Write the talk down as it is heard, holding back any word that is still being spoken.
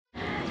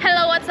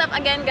what's up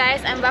again,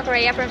 guys? I'm back,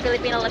 Rhea from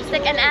Filipino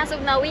Lipstick, and as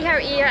of now, we are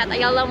here at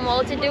Ayala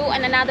Mall to do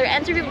another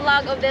interview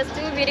vlog of these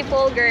two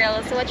beautiful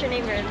girls. So, what's your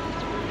name, girl?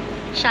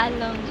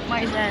 Shalom.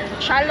 Marzel.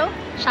 Shalom?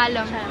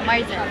 Shalom.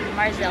 Marzel.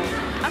 Marzel.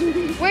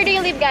 Where do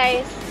you live,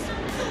 guys?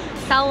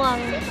 Sawang.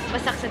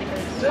 Basak sa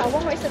likod.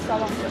 Sawang or is it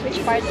Sawang?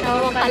 Which part?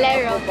 Sawang,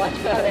 Calero.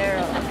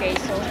 Calero. Okay,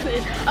 so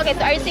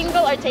are you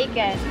single or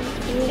taken?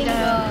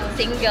 Single.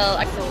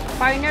 Single. So,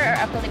 foreigner or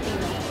a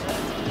Filipino?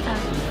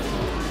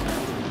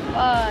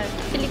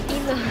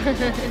 Filipino.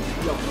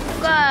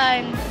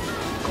 Kuan.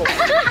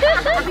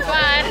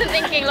 Kuan.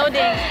 Thinking,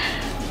 loading.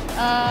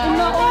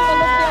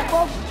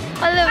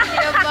 All of the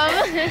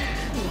above.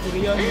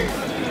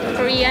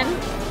 Korean.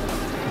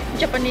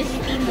 Japanese.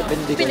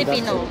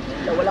 Filipino.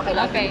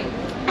 Okay.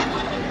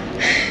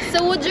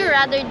 So would you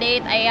rather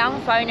date a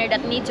young foreigner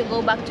that needs to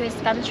go back to his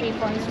country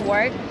for his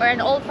work, or an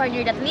old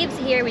foreigner that lives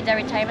here with a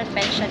retirement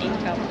pension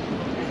income?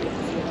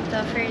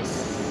 The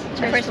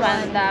first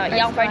one, the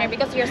young foreigner,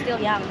 because you're still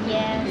young.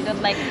 Yes. You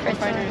don't like a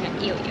foreigner.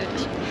 Ew.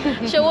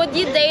 So would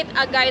you date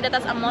a guy that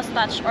has a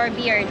mustache or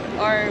beard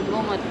or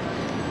bungot?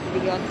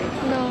 Bigote.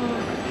 No.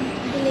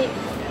 Dili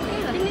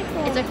po.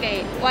 It's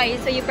okay. Why?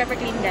 So you prefer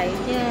clean guy?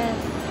 Yes.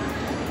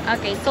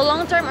 Okay. So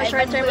long-term or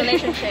short-term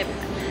relationship?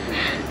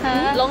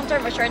 Huh?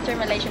 Long-term or short-term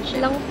relationship?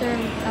 Long term.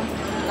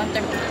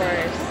 Long-term, of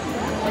course.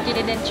 But you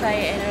didn't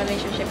try a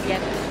relationship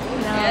yet?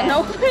 No. Yeah,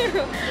 no?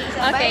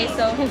 Okay,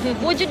 so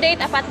would you date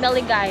a fat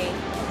belly guy?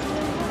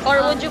 Or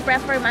would you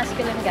prefer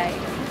masculine guy?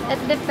 It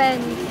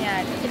depends.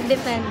 Yeah, It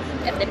depends.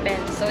 it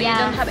depends. So you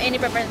Yeah. don't have any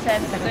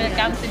preferences when it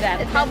comes to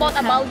that. How about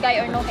a bald guy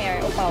or no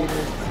hair? Upaw.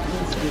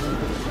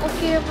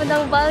 Okay po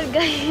ng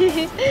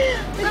balgay.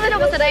 Naman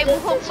ako sa dahil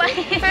buhok pa.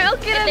 Pero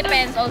okay It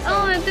depends also.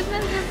 Oh, it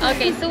depends.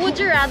 Okay, so would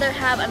you rather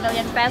have $1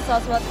 million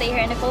pesos while stay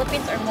here in the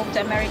Philippines or move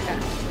to America?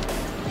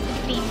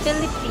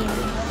 Philippines.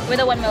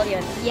 With a 1 million?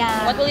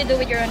 Yeah. What will you do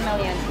with your 1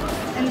 million?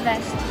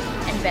 Invest.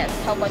 Invest.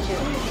 How about you?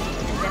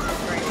 Invest, of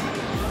course.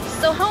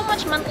 So how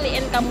much monthly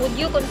income would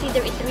you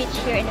consider it rich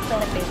here in the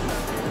Philippines?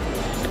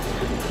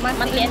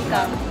 Monthly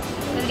income.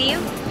 To live?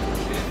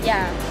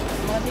 Yeah.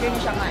 Consider nyo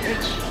siya nga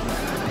rich.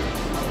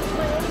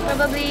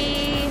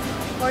 Probably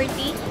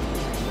 40.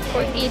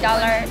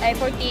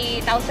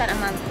 $40,000 a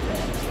month.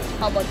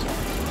 How about you?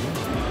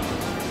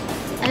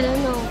 I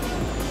don't know.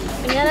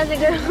 Kanya na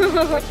siguro.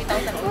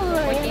 40,000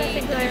 or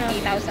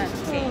 50,000.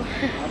 Okay.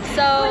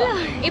 So,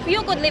 if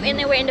you could live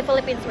anywhere in the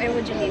Philippines, where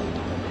would you live?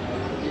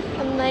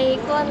 May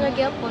kuhan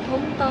lagi po.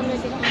 Hometown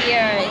lagi po.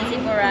 Here in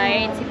Cebu,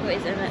 right? Cebu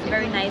is a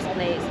very nice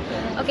place.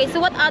 Okay,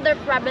 so what other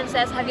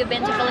provinces have you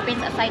been to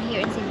Philippines aside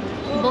here in Cebu?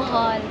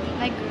 Bohol.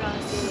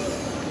 Negros.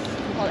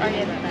 Bohol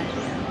Oriental.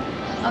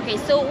 Okay,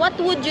 so what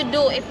would you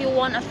do if you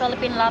won a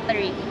Philippine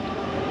lottery?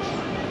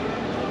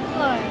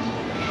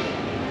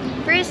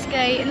 First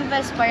kay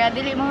invest para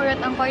dili mahurot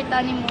ang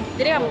kwarta nimo.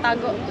 Dili ka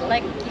tago,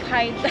 like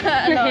hide,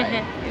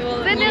 you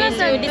will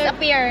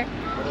disappear,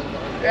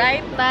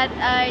 right? But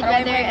I'd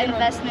Para may rather mayroon.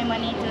 invest my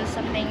money to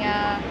something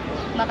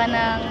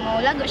makanang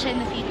maulago siya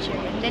in the future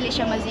and dili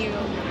siya ma-zero.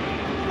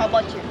 How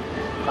about you?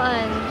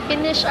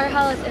 Finish our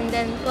house and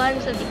then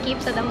so they keep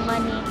the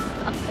money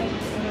after.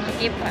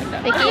 Keep.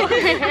 They keep.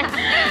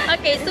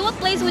 Okay, so what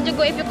place would you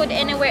go if you could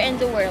anywhere in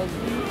the world?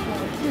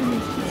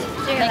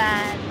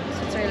 Switzerland.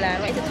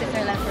 Switzerland. Why is it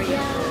Switzerland for you?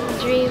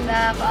 Dream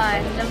the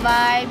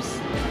vibes,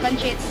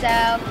 country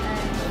itself, and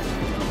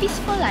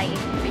peaceful life.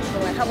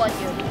 Peaceful life. How about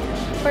you?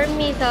 For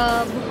me,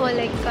 sa Bohol,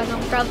 like,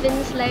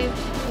 province life,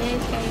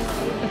 yes, kayo.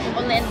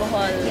 Only in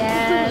Bohol.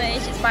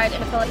 Yes. She's part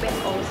in the Philippines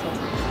also.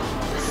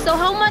 So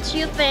how much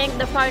you think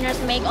the foreigners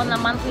make on a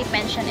monthly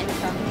pension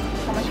income?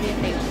 How much do you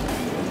think?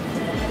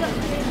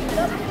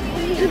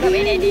 You don't have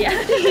any idea?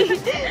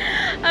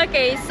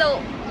 Okay,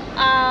 so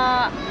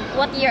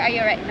what year are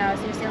you right now?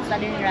 So you're still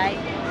studying, right?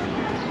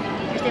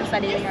 You're still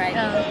studying, right?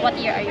 What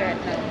year are you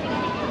right now?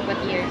 What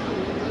year?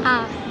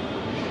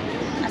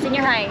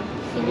 Senior high.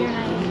 Senior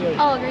high.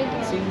 Oh, grade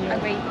 1.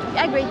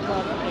 Grade 12.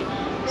 Okay.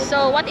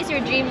 So what is your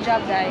dream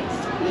job, guys?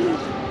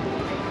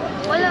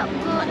 Wala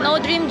ko. No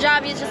dream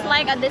job. You just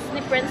like a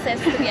Disney princess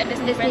to be a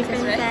Disney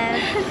princess,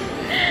 right?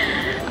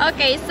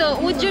 Okay, so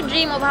would you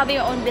dream of having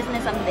your own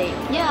business someday?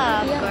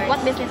 Yeah, of course. What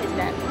business is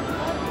that?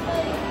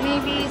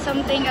 Maybe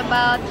something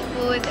about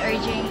food or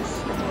drinks.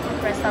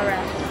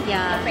 Restaurant.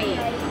 Yeah. Cafe.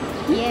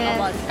 Yes.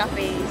 About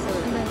cafe. So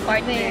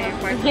partner.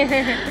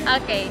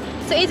 Okay.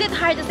 So is it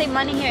hard to save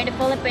money here in the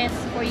Philippines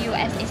for you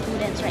as a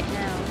student right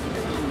now?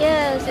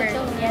 Yes,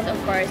 Yes, of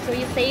course. So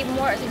you save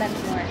more or spend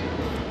more?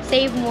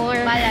 Save more.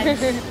 Balance.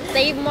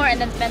 Save more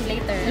and then spend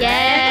later.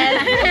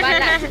 Yes.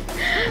 Balance.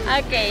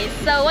 Okay.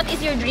 So what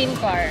is your dream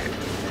car?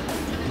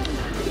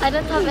 I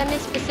don't have any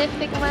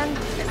specific one.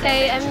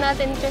 Okay, I'm not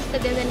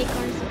interested in any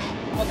cars.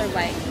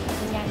 Motorbike.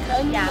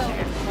 Yeah.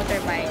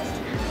 Motorbikes.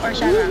 Or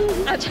Shana.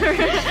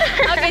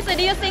 Okay, so do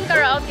you sing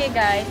karaoke,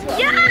 guys?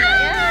 Yeah!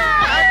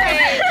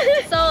 Okay.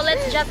 So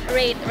let's just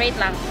rate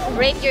lang.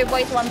 Rate your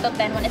voice 1 to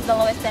 10. 1 is the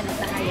lowest, 10 is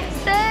the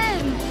highest.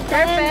 10.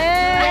 Perfect.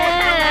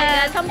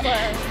 Yes. Sample.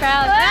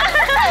 Proud.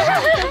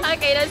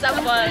 Okay, that's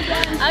sample.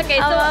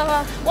 Okay, so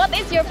what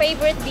is your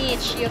favorite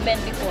beach you've been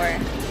before?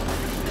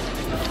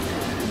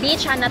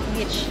 Beach, not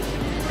beach.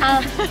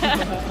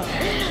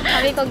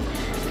 Sabi ko,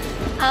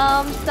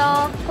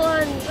 sa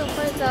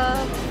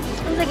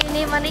ang sige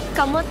ni Manik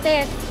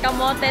Camotes.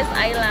 Camotes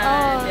Island.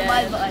 Oh, yes.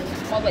 Malboan.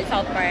 Malboan,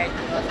 South Park.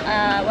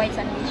 White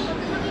Sand Beach.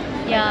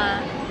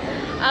 Yeah.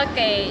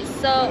 Okay,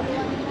 so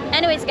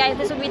anyways guys,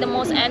 this will be the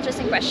most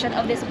interesting question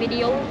of this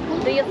video.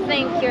 Do you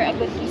think you're a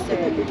good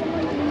kisser?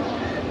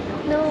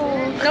 No.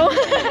 No?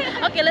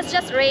 Okay, let's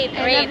just rate.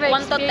 I never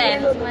 1 to 10.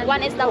 experienced one.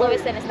 1 is the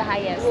lowest, 10 is the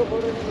highest.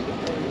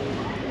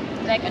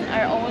 Like on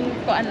our own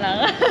kuan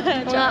lang.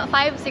 Mga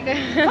 5 siguro.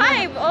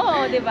 5!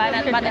 Oh, diba?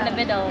 Not bad in the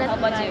middle. How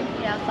about you?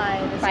 Yeah,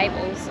 5. 5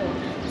 also.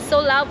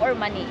 So love or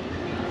money?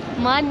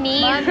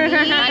 Money.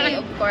 Money,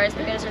 of course,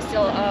 because you're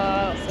still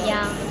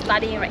Yeah.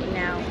 studying right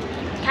now.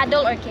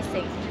 Cuddle or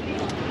kissing?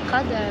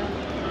 Cuddle.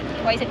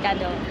 Why is it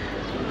cuddle?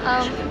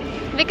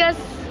 Because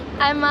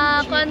I'm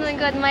a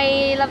good.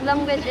 My love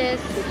language is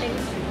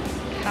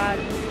Hug.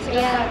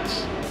 yeah.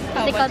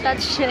 How Physical about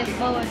you? touch.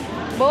 Both.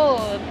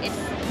 Both. It's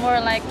more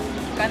like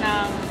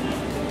kanang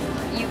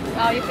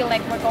you feel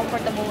like more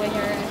comfortable when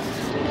you're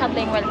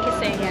cuddling while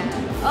kissing. Yeah.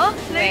 Oh,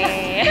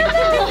 Okay.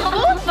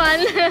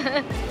 fun.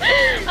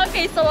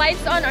 Okay, so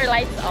lights on or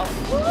lights off?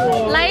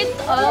 Lights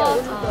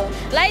off.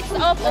 Lights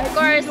off, of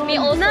course.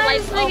 Me also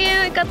lights off.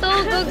 Sige,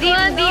 katugog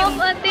yan. Off,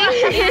 ate.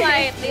 Dim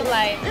light, dim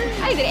light.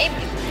 Ay,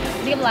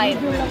 dim light.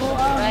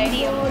 Right?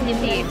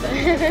 Dim.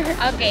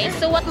 Okay,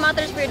 so what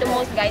matters for you the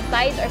most, guys?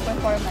 Size or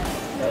performance?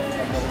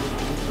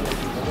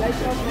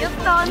 Yung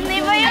tone,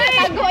 di ba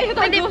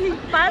yun?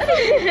 Tago.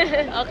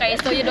 Okay,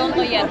 so you don't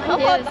know yet.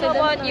 How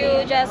about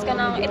you just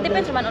kanang, it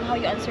depends naman on how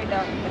you answer the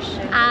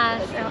question.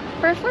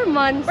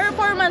 Performance.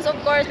 Performance, of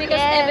course, because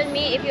Yes. even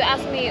me, if you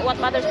ask me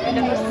what matters for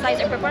the size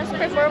or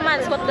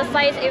performance, what the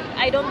size if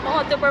I don't know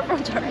how to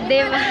perform? Di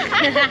ba?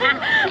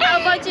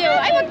 How about you?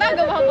 Ay,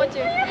 magtago. How about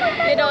you?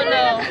 You don't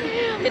know.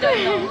 You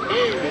don't know.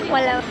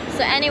 Wala.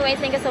 So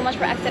anyways, thank you so much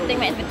for accepting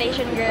my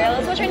invitation,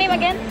 girls. What's your name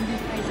again?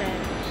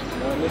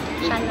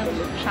 Shalom.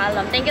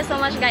 Shalom. Thank you so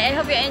much, guys. I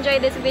hope you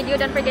enjoyed this video.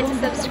 Don't forget to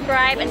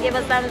subscribe and give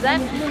us thumbs up.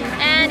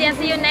 And yeah,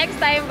 see you next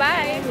time.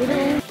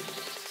 Bye.